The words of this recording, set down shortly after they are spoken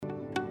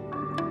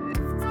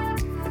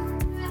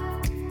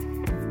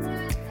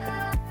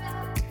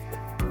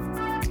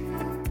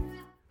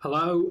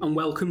Hello and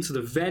welcome to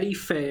the very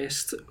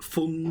first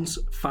Funds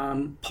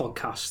Fan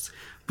podcast,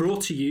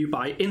 brought to you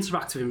by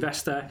Interactive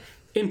Investor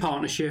in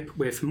partnership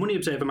with Money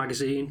Observer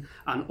magazine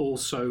and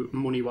also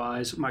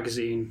MoneyWise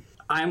magazine.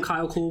 I am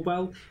Kyle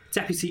Caldwell,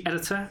 Deputy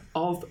Editor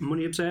of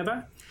Money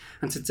Observer,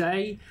 and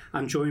today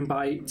I'm joined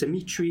by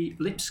Dzmitry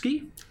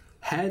Lipski,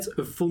 Head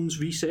of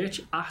Funds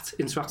Research at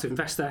Interactive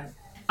Investor,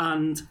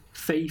 and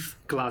Faith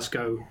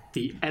Glasgow,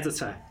 the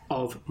Editor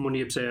of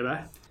Money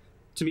Observer.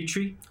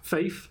 Dzmitry,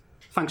 Faith,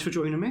 thanks for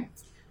joining me.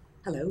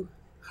 Hello.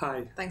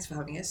 Hi. Thanks for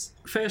having us.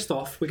 First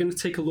off, we're going to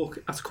take a look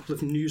at a couple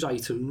of news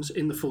items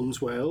in the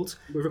funds world.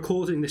 We're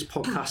recording this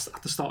podcast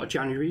at the start of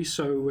January,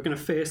 so we're going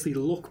to firstly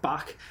look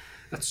back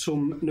at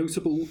some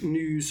notable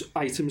news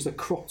items that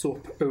cropped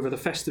up over the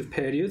festive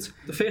period.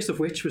 The first of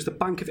which was the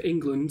Bank of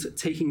England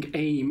taking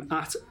aim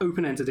at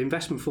open-ended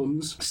investment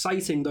funds,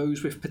 citing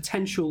those with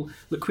potential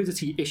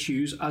liquidity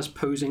issues as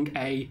posing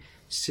a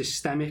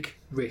systemic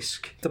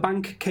risk. The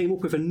bank came up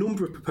with a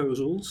number of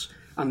proposals,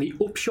 and the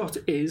upshot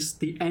is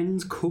the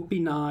end could be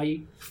nigh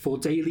for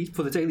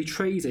the daily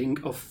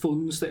trading of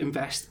funds that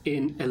invest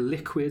in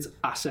illiquid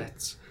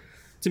assets.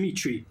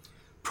 Dzmitry,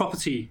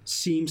 property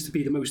seems to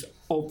be the most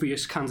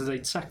obvious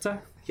candidate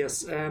sector.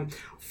 Yes,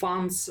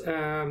 funds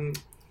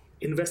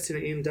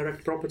investing in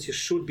direct property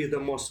should be the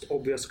most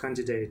obvious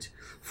candidate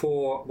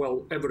for,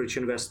 average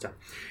investor.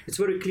 It's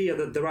very clear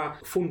that there are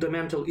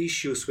fundamental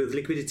issues with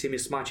liquidity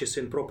mismatches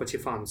in property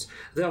funds.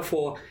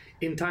 Therefore,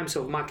 in times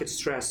of market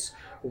stress,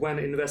 when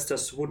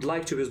investors would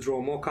like to withdraw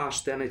more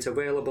cash than it's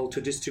available to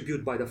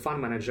distribute by the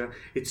fund manager,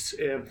 it's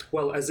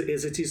as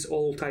it is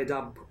all tied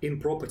up in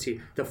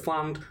property, the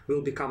fund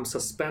will become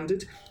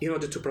suspended in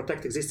order to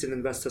protect existing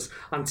investors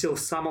until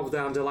some of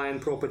the underlying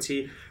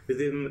property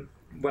within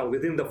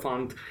the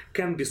fund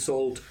can be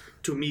sold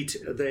to meet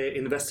the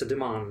investor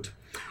demand.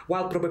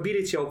 While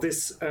probability of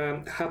this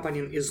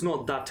happening is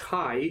not that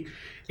high,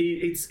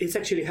 it's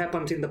actually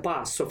happened in the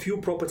past. So few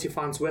property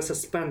funds were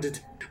suspended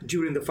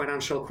during the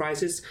financial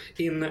crisis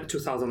in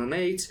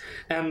 2008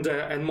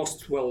 and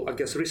most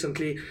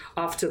recently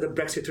after the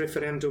Brexit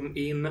referendum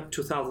in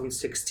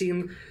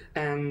 2016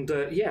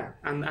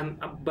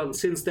 but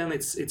since then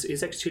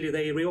it's actually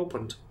they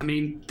reopened. I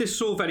mean, this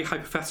is all very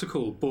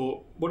hypothetical,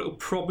 but what it'll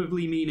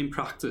probably mean in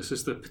practice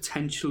is that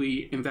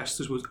potentially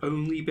investors would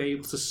only be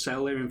able to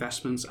sell their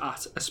investments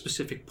at a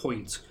specific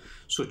point,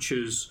 such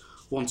as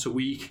once a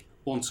week,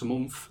 once a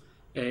month,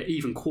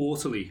 even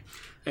quarterly.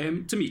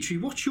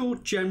 Dzmitry, what's your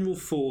general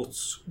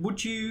thoughts?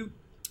 Would you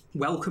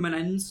welcome an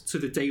end to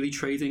the daily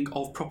trading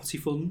of property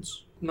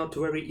funds? Not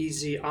very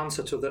easy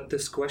answer to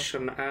this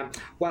question.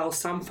 While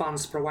some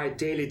funds provide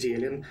daily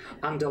dealing,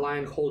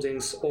 underlying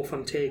holdings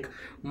often take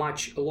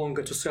much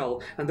longer to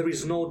sell, and there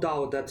is no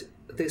doubt that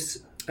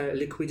this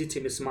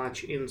liquidity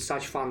mismatch in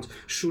such funds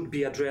should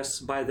be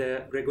addressed by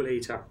the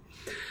regulator.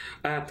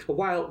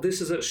 While this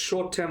is a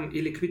short-term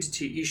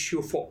illiquidity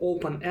issue for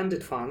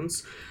open-ended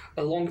funds,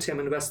 long-term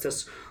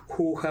investors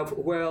who have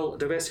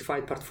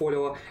well-diversified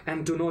portfolio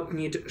and do not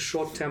need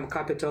short-term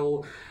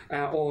capital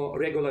or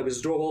regular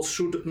withdrawals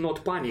should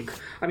not panic.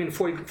 I mean,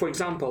 for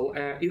example,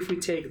 if we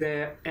take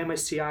the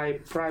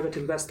MSCI Private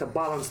Investor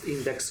Balanced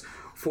Index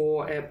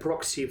for a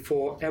proxy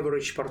for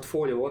average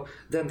portfolio,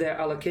 then their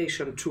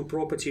allocation to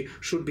property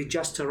should be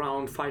just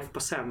around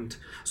 5%.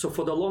 So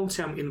for the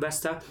long-term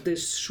investor,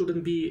 this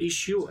shouldn't be an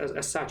issue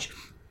as such.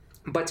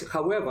 But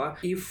however,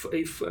 if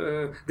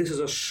this is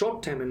a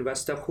short-term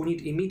investor who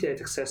need immediate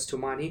access to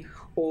money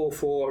or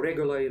for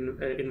regular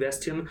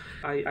investing,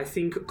 I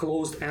think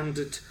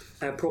closed-ended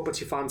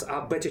property funds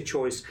are a better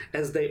choice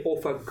as they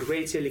offer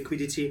greater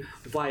liquidity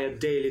via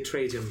daily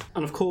trading.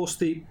 And of course,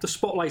 the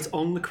spotlight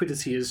on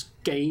liquidity has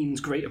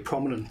gained greater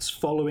prominence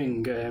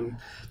following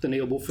the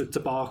Neil Woodford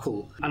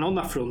debacle. And on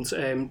that front,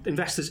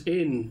 investors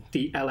in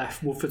the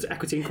LF Woodford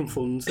Equity Income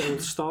Fund, they'll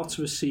start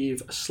to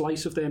receive a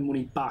slice of their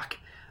money back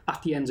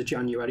at the end of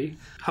January.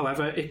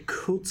 However, it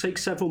could take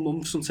several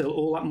months until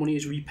all that money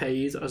is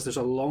repaid, as there's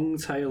a long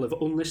tail of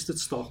unlisted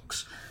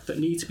stocks that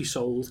need to be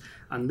sold,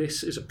 and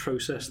this is a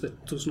process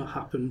that does not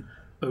happen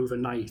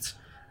overnight.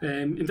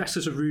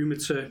 Investors are rumoured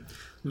to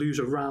lose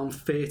around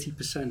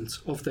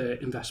 30% of their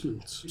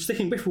investments.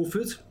 Sticking with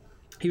Woodford,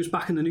 he was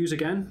back in the news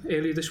again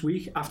earlier this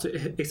week after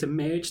it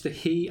emerged that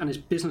he and his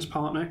business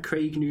partner,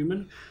 Craig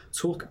Newman,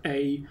 took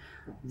a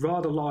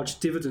rather large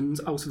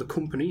dividend out of the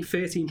company,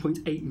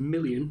 13.8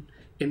 million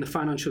in the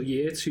financial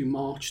year to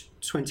March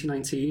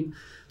 2019.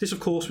 This, of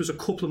course, was a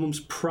couple of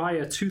months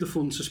prior to the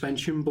fund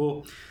suspension,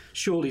 but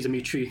surely,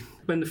 Dzmitry,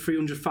 when the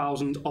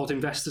 300,000 odd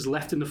investors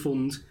left in the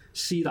fund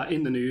see that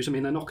in the news, I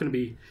mean, they're not going to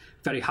be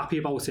very happy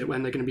about it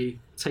when they're going to be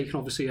taking,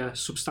 obviously, a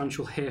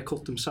substantial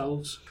haircut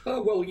themselves.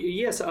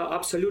 Yes,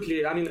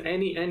 absolutely. I mean,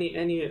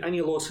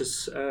 any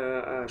losses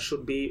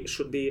should be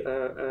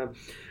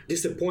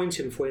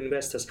disappointing for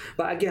investors.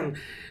 But again,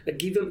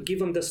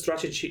 given the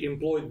strategy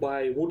employed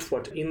by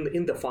Woodford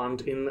in the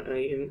fund,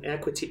 in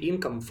equity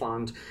income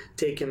fund,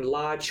 taking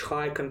large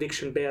high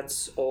conviction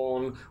bets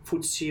on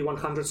FTSE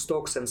 100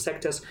 stocks and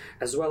sectors,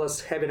 as well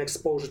as having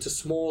exposure to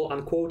small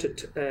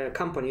unquoted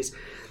companies, companies,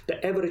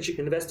 the average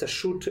investor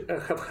should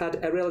have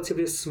had a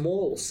relatively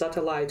small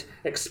satellite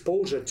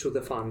exposure to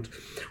the fund.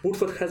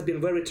 Woodford has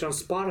been very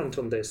transparent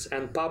on this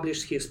and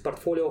published his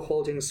portfolio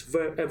holdings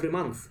every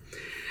month.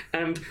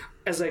 And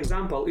as an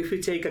example, if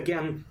we take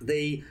again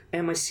the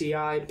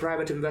MSCI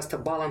Private Investor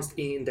Balanced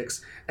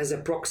Index as a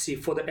proxy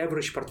for the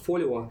average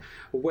portfolio,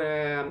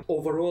 where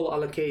overall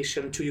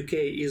allocation to UK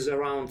is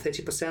around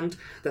 30%,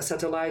 the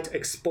satellite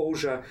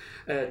exposure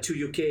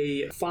to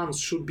UK funds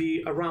should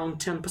be around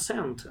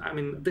 10%. I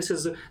mean, this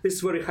is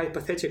very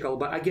hypothetical,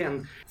 but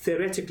again,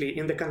 theoretically,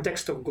 in the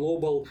context of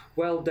global,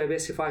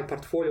 well-diversified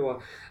portfolio,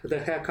 the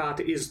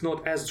haircut is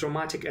not as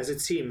dramatic as it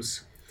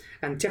seems.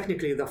 And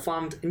technically, the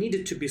fund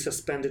needed to be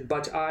suspended,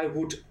 but I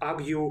would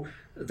argue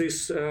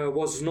this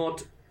was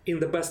not in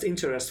the best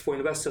interest for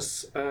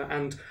investors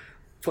and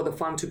for the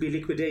fund to be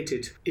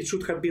liquidated. It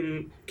should have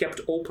been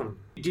kept open,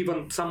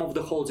 given some of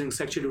the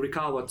holdings actually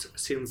recovered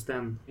since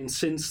then. And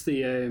since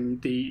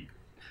the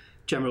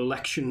general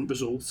election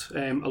result,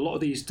 a lot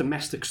of these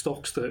domestic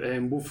stocks that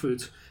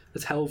Woodford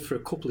had held for a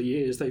couple of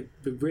years, they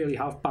really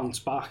have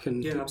bounced back.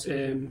 And yeah,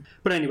 absolutely.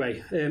 But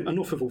anyway,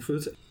 enough of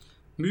Woodford.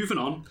 Moving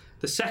on,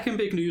 the second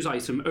big news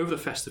item over the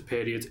festive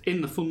period,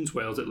 in the funds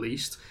world at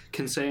least,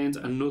 concerned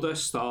another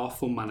star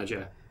fund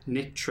manager,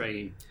 Nick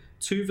Train.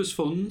 Two of his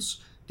funds,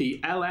 the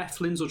LF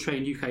Lindsell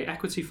Train UK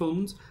Equity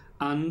Fund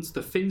and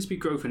the Finsbury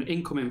Growth and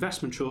Income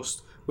Investment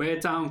Trust, were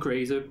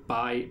downgraded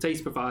by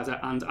data provider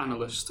and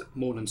analyst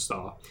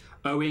Morningstar,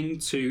 owing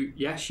to,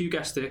 yes, you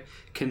guessed it,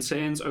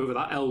 concerns over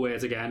that L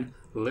word again,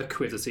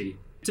 liquidity.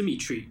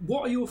 Dzmitry,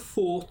 what are your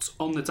thoughts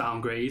on the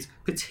downgrade,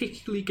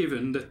 particularly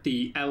given that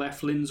the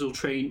LF Lindsell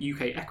Train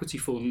UK Equity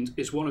Fund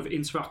is one of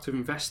Interactive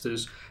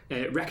Investors'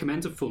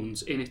 recommended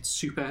funds in its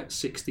Super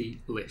 60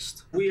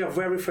 list? We are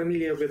very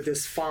familiar with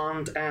this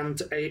fund,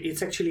 and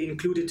it's actually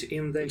included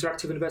in the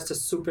Interactive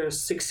Investors' Super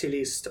 60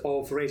 list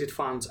of rated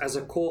funds as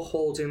a core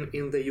holding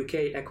in the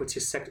UK equity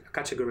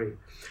category.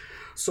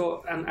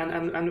 So, and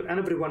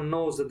everyone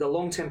knows that the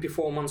long-term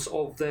performance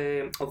of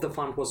the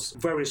fund was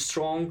very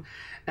strong,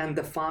 and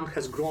the fund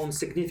has grown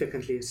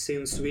significantly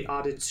since we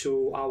added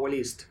to our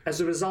list.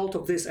 As a result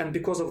of this, and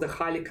because of the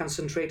highly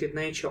concentrated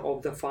nature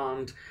of the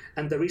fund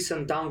and the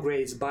recent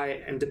downgrades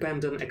by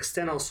independent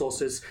external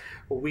sources,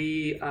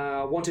 we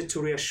wanted to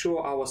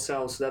reassure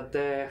ourselves that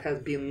there has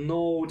been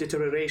no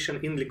deterioration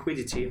in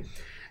liquidity.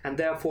 And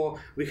therefore,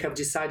 we have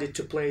decided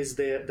to place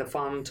the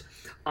fund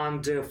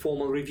under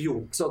formal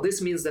review. So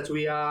this means that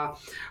we are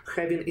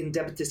having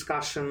in-depth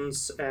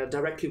discussions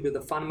directly with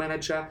the fund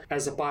manager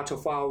as a part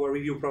of our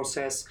review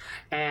process.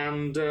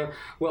 And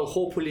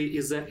hopefully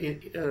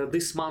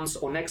this month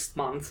or next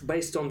month,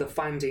 based on the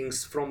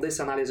findings from this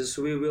analysis,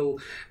 we will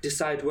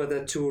decide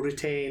whether to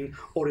retain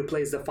or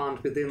replace the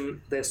fund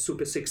within the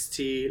Super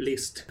 60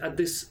 list. At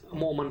this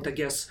moment, I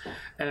guess,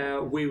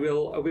 we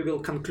will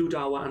conclude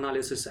our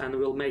analysis and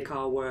we'll make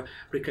our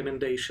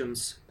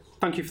recommendations.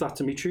 Thank you for that,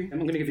 Dzmitry. I'm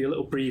going to give you a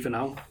little breather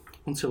now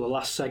until the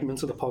last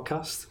segment of the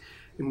podcast,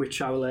 in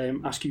which I will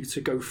ask you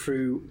to go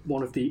through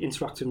one of the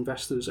Interactive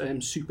Investors'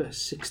 Super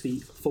 60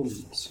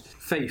 funds.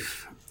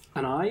 Faith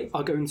and I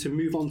are going to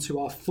move on to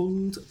our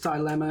Fund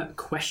Dilemma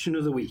Question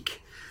of the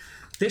Week.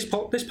 This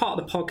part of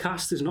the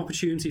podcast is an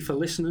opportunity for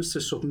listeners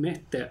to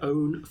submit their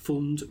own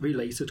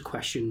fund-related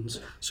questions,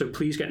 so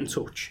please get in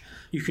touch.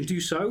 You can do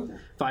so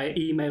via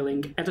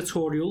emailing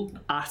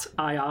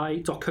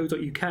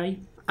editorial@ii.co.uk,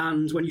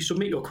 and when you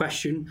submit your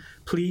question,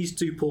 please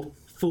do put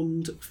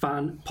Fund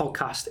Fan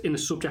Podcast in the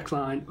subject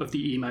line of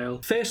the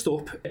email. First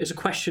up is a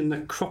question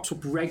that crops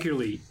up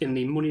regularly in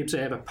the Money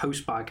Observer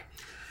postbag,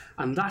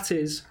 and that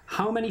is,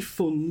 how many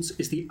funds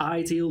is the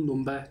ideal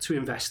number to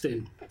invest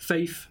in?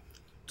 Faith,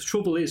 the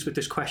trouble is with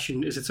this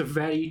question is it's a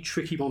very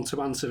tricky one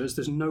to answer, as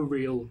there's no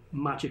real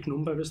magic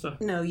number, is there?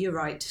 No, you're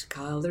right,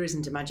 Kyle. There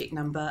isn't a magic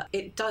number.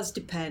 It does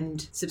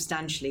depend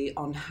substantially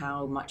on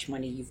how much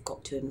money you've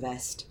got to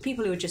invest.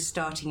 People who are just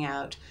starting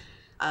out,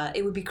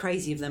 it would be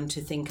crazy of them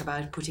to think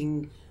about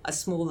putting a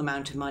small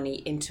amount of money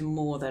into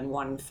more than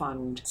one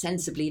fund.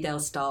 Sensibly, they'll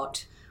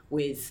start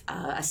with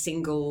a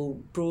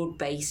single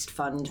broad-based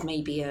fund,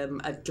 maybe a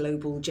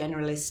global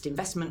generalist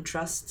investment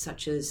trust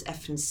such as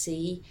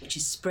F&C, which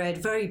is spread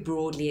very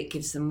broadly. It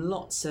gives them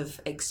lots of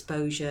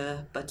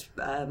exposure, but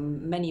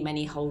many,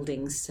 many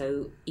holdings,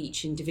 so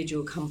each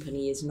individual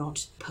company is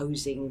not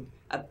posing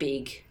a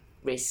big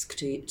risk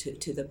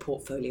to the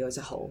portfolio as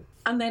a whole.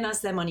 And then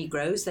as their money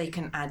grows, they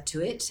can add to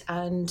it,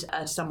 and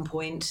at some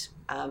point,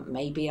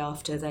 maybe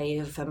after they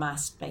have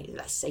amassed,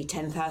 let's say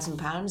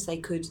 £10,000, they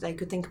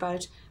could think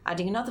about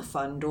adding another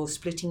fund or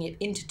splitting it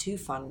into two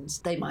funds.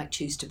 They might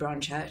choose to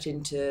branch out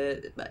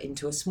into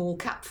a small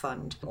cap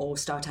fund or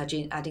start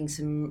adding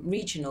some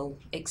regional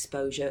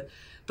exposure.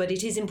 But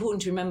it is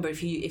important to remember,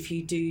 if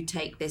you do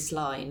take this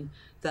line,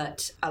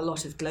 that a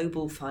lot of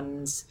global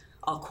funds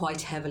are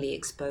quite heavily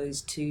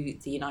exposed to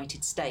the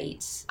United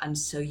States, and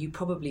so you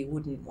probably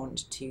wouldn't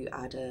want to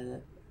add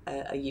a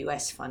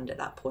US fund at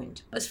that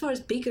point. As far as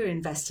bigger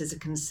investors are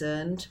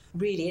concerned,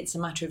 really it's a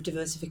matter of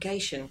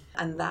diversification,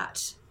 and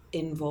that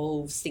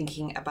involves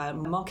thinking about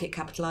market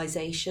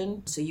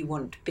capitalisation. So you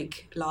want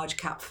big, large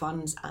cap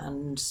funds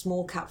and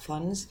small cap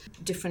funds,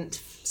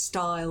 different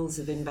styles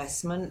of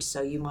investment.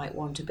 So you might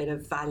want a bit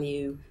of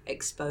value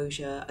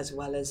exposure as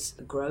well as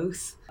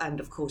growth, and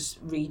of course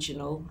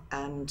regional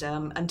and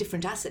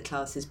different asset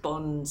classes,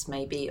 bonds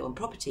maybe, or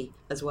property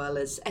as well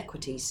as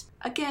equities.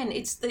 Again,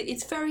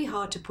 it's very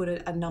hard to put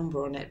a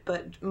number on it,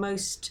 but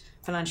most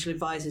financial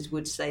advisors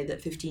would say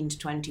that 15 to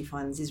 20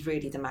 funds is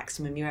really the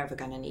maximum you're ever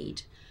going to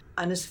need.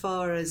 And as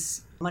far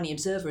as Money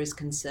Observer is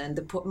concerned,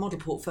 the model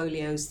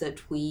portfolios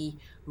that we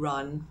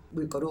run,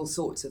 we've got all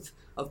sorts of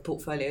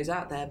portfolios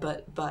out there,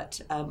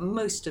 but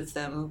most of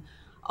them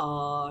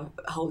are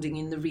holding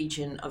in the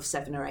region of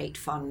 7 or 8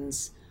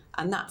 funds,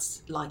 and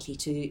that's likely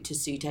to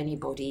suit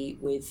anybody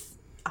with,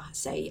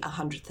 say,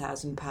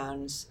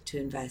 £100,000 to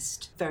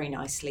invest very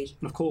nicely.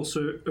 And of course,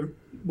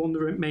 one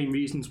of the main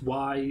reasons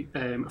why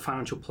a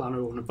financial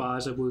planner or an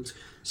advisor would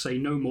say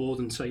no more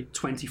than, say,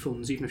 20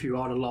 funds, even if you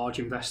are a large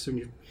investor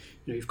and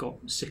you've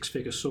got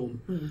 6-figure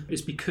sum,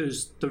 is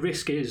because the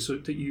risk is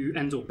that you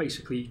end up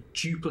basically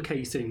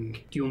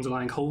duplicating the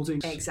underlying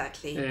holdings.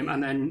 Exactly.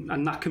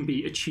 And that can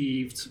be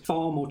achieved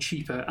far more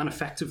cheaper and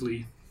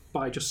effectively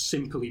by just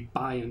simply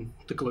buying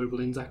the global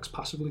index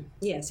passively.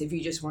 Yes, if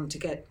you just want to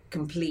get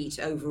complete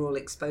overall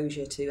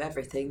exposure to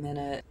everything, then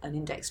an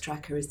index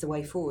tracker is the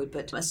way forward.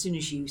 But as soon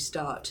as you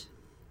start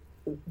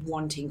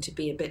wanting to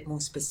be a bit more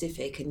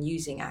specific and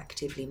using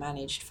actively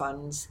managed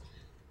funds,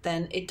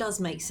 then it does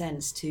make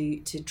sense to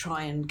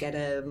try and get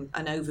an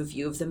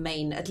overview of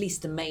at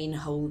least the main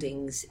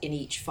holdings in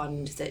each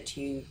fund that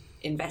you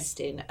invest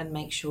in, and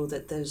make sure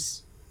that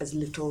there's as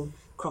little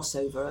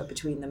crossover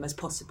between them as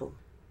possible.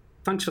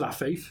 Thanks for that,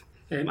 Faith.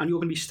 And you're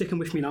going to be sticking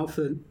with me now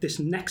for this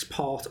next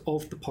part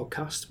of the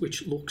podcast,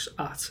 which looks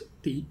at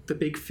the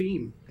big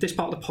theme. This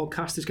part of the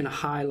podcast is going to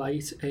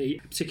highlight a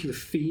particular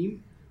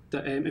theme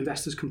that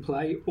investors can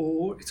play,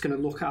 or it's going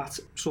to look at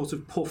sort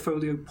of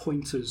portfolio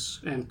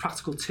pointers and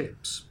practical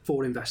tips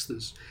for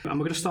investors. And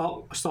we're going to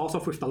start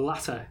off with the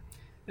latter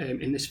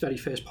in this very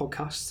first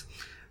podcast.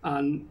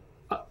 And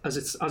as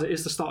it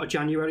is the start of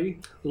January,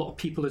 a lot of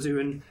people are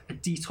doing a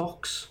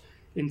detox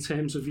in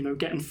terms of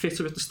getting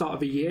fitter at the start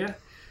of the year.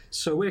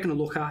 So we're going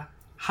to look at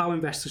how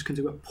investors can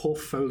do a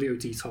portfolio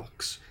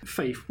detox.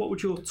 Faith, what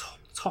would your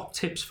top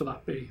tips for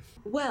that be?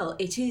 Well,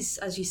 it is,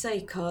 as you say,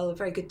 Kyle, a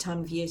very good time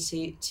of year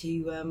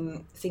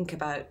to think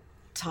about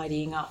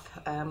tidying up,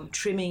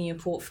 trimming your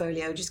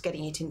portfolio, just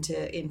getting it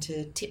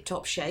into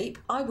tip-top shape.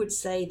 I would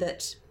say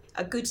that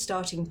a good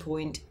starting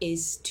point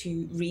is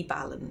to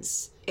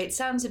rebalance. It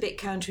sounds a bit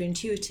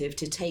counterintuitive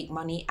to take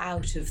money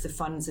out of the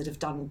funds that have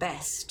done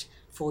best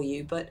for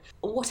you, but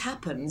what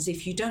happens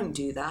if you don't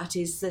do that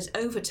is that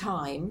over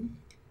time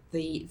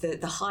the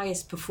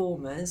highest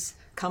performers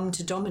come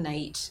to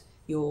dominate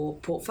your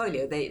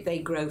portfolio. They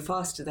grow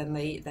faster than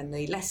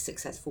the less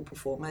successful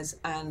performers,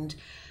 and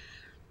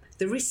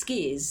the risk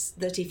is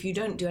that if you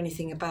don't do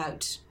anything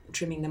about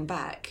trimming them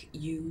back,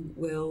 you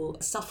will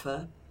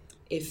suffer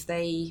if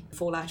they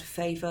fall out of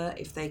favour,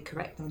 if they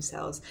correct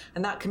themselves.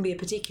 And that can be a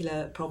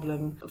particular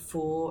problem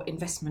for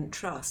investment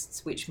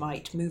trusts, which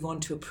might move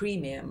on to a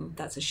premium,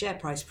 that's a share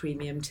price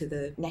premium to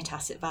the net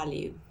asset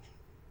value.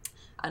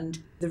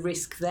 And the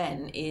risk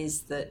then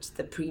is that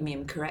the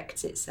premium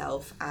corrects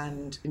itself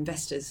and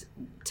investors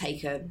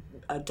take a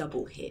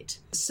double hit.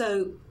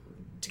 So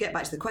to get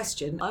back to the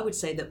question, I would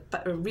say that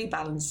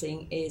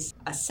rebalancing is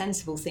a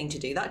sensible thing to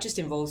do. That just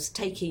involves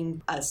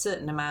taking a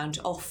certain amount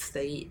off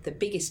the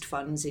biggest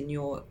funds in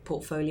your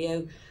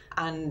portfolio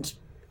and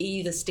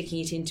either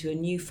sticking it into a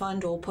new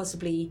fund or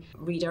possibly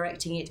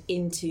redirecting it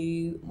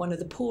into one of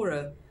the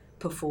poorer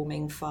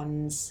performing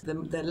funds,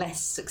 the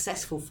less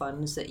successful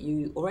funds that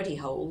you already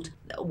hold,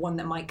 one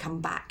that might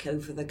come back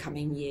over the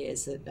coming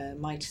years, that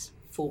might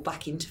fall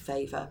back into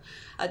favour.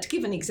 To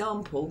give an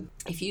example,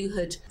 if you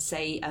had,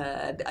 say,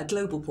 a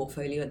global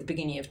portfolio at the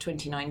beginning of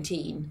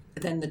 2019,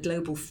 then the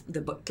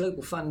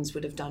global funds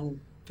would have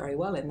done very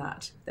well in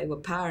that. They were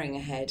powering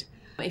ahead.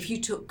 If you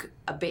took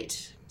a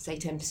bit, say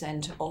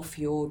 10% off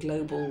your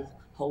global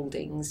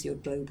holdings, your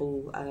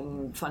global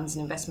funds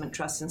and investment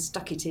trusts, and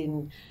stuck it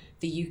in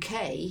the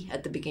UK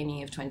at the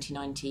beginning of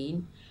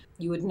 2019,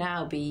 you would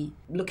now be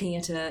looking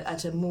at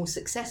a more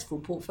successful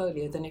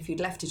portfolio than if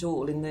you'd left it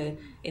all in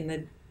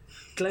the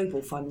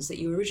global funds that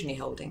you were originally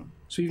holding.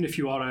 So even if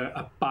you are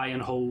a buy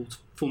and hold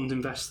fund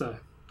investor,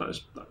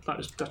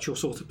 that's your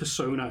sort of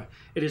persona.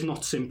 It is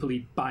not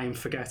simply buy and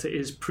forget. It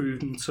is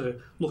prudent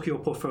to look at your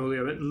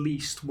portfolio at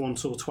least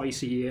once or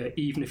twice a year,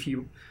 even if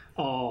you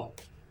are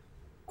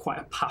quite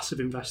a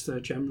passive investor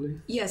generally.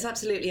 Yes,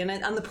 absolutely.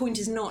 And the point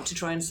is not to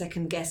try and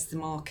second guess the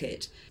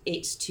market.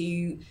 It's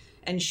to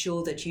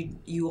ensure that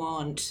you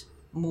aren't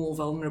more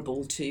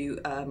vulnerable to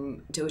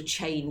a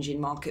change in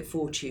market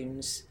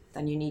fortunes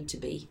than you need to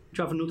be.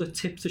 Do you have another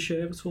tip to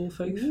share at all,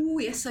 Faith? Oh,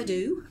 yes, I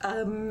do.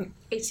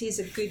 It is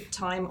a good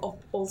time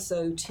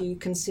also to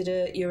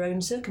consider your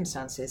own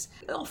circumstances.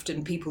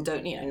 Often people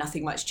don't,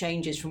 nothing much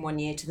changes from one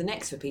year to the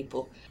next for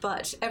people.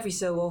 But every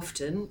so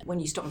often, when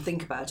you stop and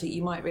think about it,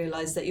 you might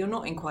realise that you're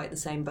not in quite the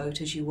same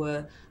boat as you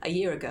were a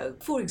year ago.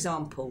 For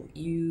example,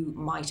 you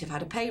might have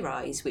had a pay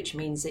rise, which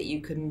means that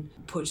you can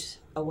put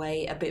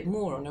away a bit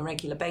more on a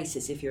regular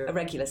basis if you're a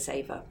regular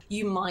saver.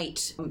 You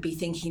might be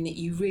thinking that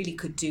you really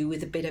could do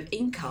with a bit of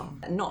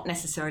income, not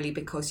necessarily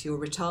because you're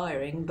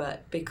retiring,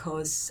 but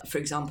because, for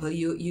example,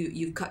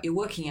 you've cut your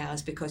working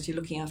hours because you're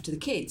looking after the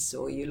kids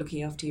or you're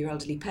looking after your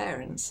elderly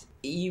parents.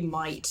 You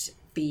might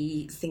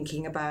be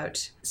thinking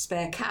about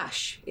spare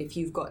cash. If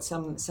you've got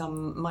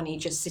some money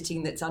just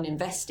sitting that's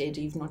uninvested,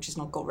 you've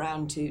not got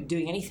round to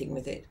doing anything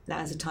with it.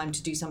 Now's the time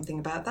to do something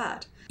about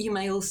that. You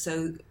may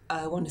also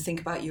want to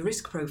think about your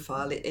risk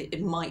profile.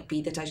 It might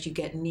be that as you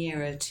get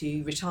nearer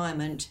to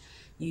retirement,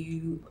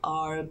 you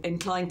are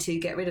inclined to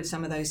get rid of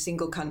some of those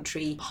single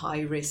country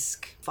high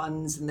risk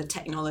funds and the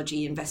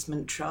technology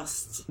investment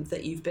trusts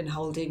that you've been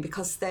holding,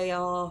 because they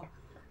are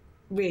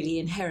really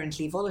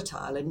inherently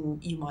volatile,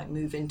 and you might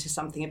move into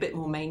something a bit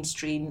more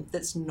mainstream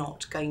that's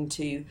not going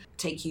to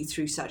take you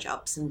through such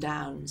ups and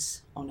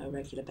downs on a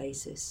regular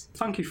basis.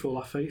 Thank you for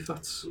that, Faith.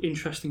 That's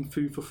interesting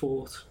food for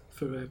thought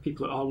for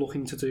people that are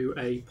looking to do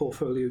a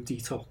portfolio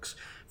detox.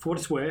 For what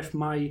it's worth,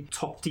 my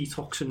top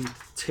detoxing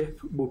tip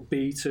would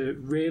be to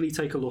really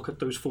take a look at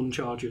those fund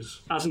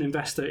charges. As an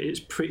investor, it's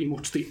pretty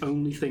much the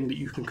only thing that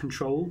you can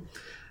control.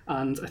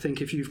 And I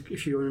think if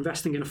you're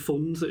investing in a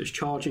fund that is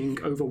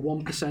charging over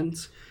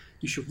 1%,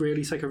 you should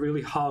really take a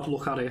really hard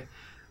look at it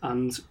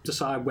and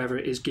decide whether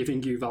it is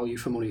giving you value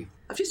for money.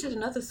 I've just had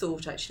another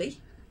thought, actually,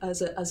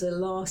 as a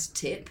last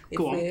tip,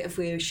 if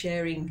we're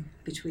sharing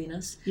between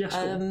us. Yes,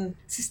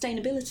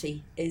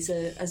 sustainability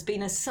has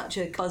been such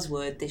a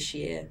buzzword this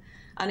year.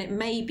 And it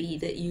may be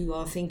that you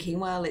are thinking,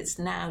 well, it's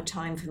now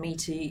time for me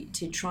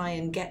to try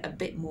and get a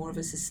bit more of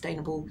a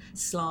sustainable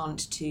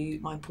slant to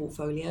my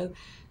portfolio.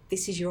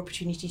 This is your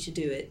opportunity to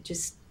do it.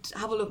 Just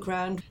have a look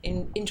around.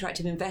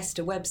 Interactive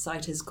Investor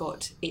website has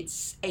got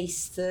its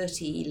ACE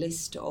 30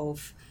 list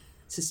of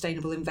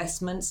sustainable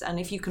investments, and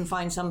if you can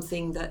find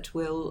something that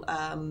will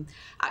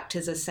act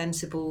as a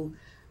sensible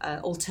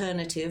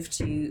alternative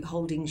to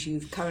holdings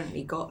you've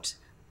currently got,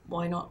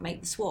 why not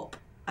make the swap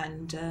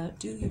and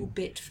do your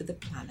bit for the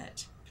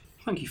planet?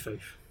 Thank you,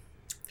 Faith.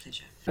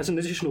 Pleasure. As an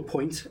additional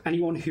point,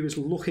 anyone who is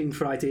looking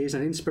for ideas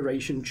and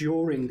inspiration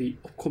during the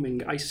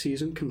upcoming ICE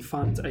season can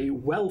find a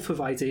wealth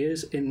of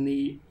ideas in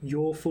the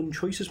Your Fund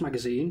Choices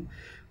magazine,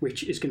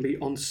 which is going to be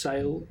on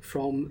sale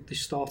from the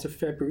start of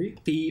February.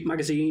 The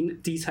magazine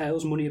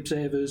details Money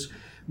Observer's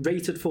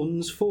rated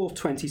funds for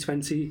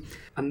 2020,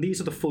 and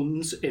these are the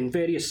funds in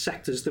various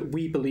sectors that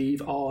we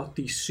believe are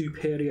the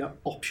superior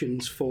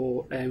options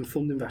for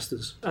fund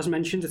investors. As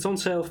mentioned, it's on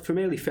sale from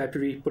early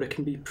February, but it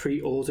can be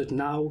pre-ordered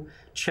now.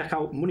 Check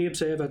out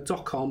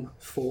moneyobserver.com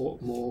for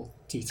more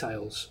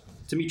details.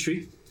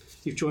 Dzmitry,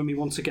 you've joined me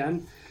once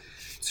again.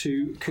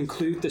 To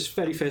conclude this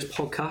very first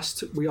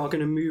podcast, we are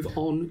going to move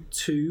on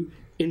to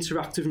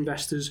Interactive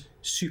Investors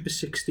Super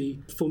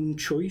 60 Fund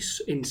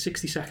Choice in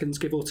 60 seconds,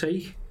 give or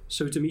take.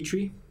 So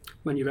Dzmitry,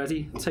 when you're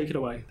ready, take it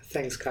away.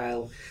 Thanks,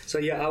 Kyle. So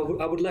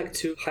I would like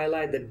to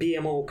highlight the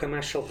BMO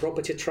Commercial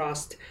Property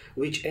Trust,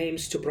 which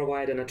aims to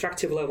provide an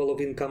attractive level of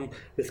income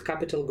with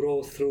capital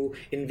growth through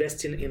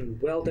investing in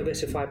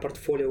well-diversified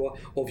portfolio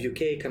of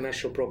UK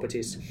commercial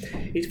properties.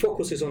 It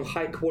focuses on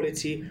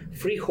high-quality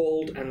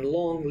freehold and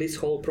long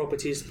leasehold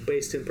properties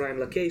based in prime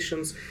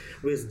locations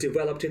with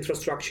developed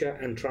infrastructure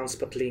and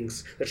transport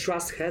links. The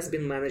trust has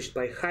been managed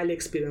by highly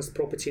experienced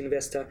property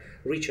investor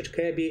Richard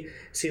Kirby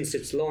since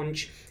its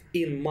launch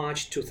in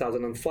March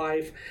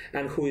 2005,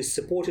 and who is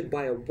supported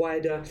by a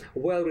wider,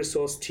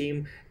 well-resourced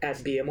team at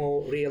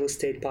BMO Real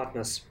Estate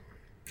Partners.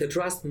 The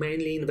trust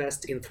mainly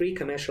invests in 3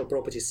 commercial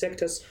property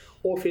sectors: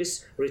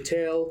 office,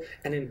 retail,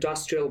 and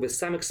industrial, with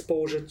some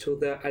exposure to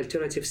the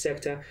alternative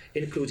sector,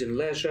 including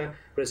leisure,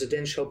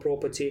 residential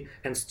property,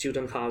 and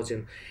student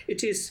housing.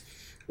 It is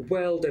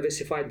well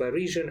diversified by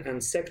region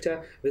and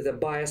sector, with a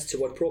bias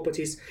toward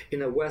properties in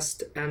the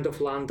west end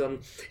of London.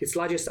 Its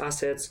largest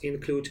assets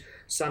include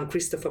St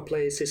Christopher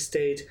Place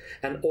Estate,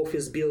 an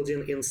office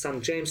building in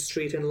St James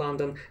Street in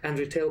London, and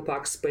retail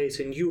park space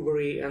in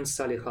Newbury and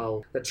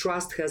Solihull. The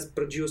trust has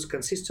produced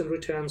consistent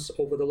returns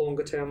over the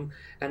longer term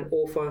and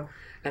offer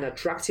an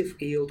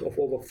attractive yield of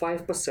over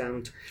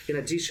 5%. In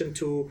addition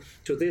to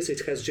this,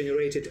 it has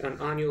generated an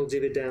annual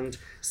dividend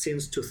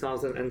since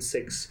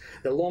 2006.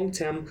 The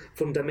long-term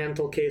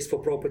fundamental case for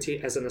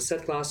property as an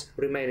asset class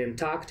remain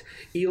intact.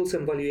 Yields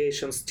and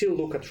valuations still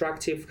look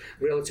attractive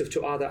relative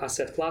to other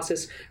asset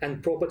classes,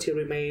 and property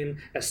remain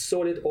a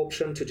solid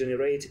option to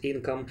generate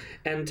income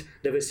and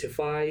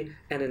diversify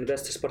an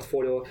investor's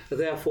portfolio.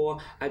 Therefore,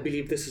 I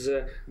believe this is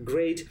a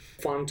great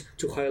fund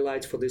to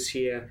highlight for this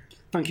year.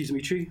 Thank you,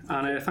 Dzmitry,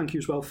 and thank you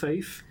as well,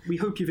 Faith. We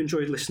hope you've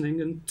enjoyed listening,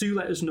 and do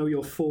let us know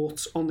your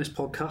thoughts on this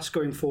podcast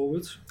going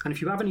forward. And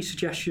if you have any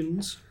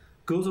suggestions,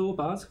 good or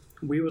bad,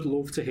 We would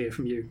love to hear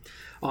from you.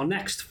 Our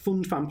next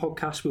Fund Fan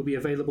podcast will be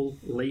available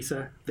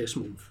later this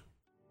month.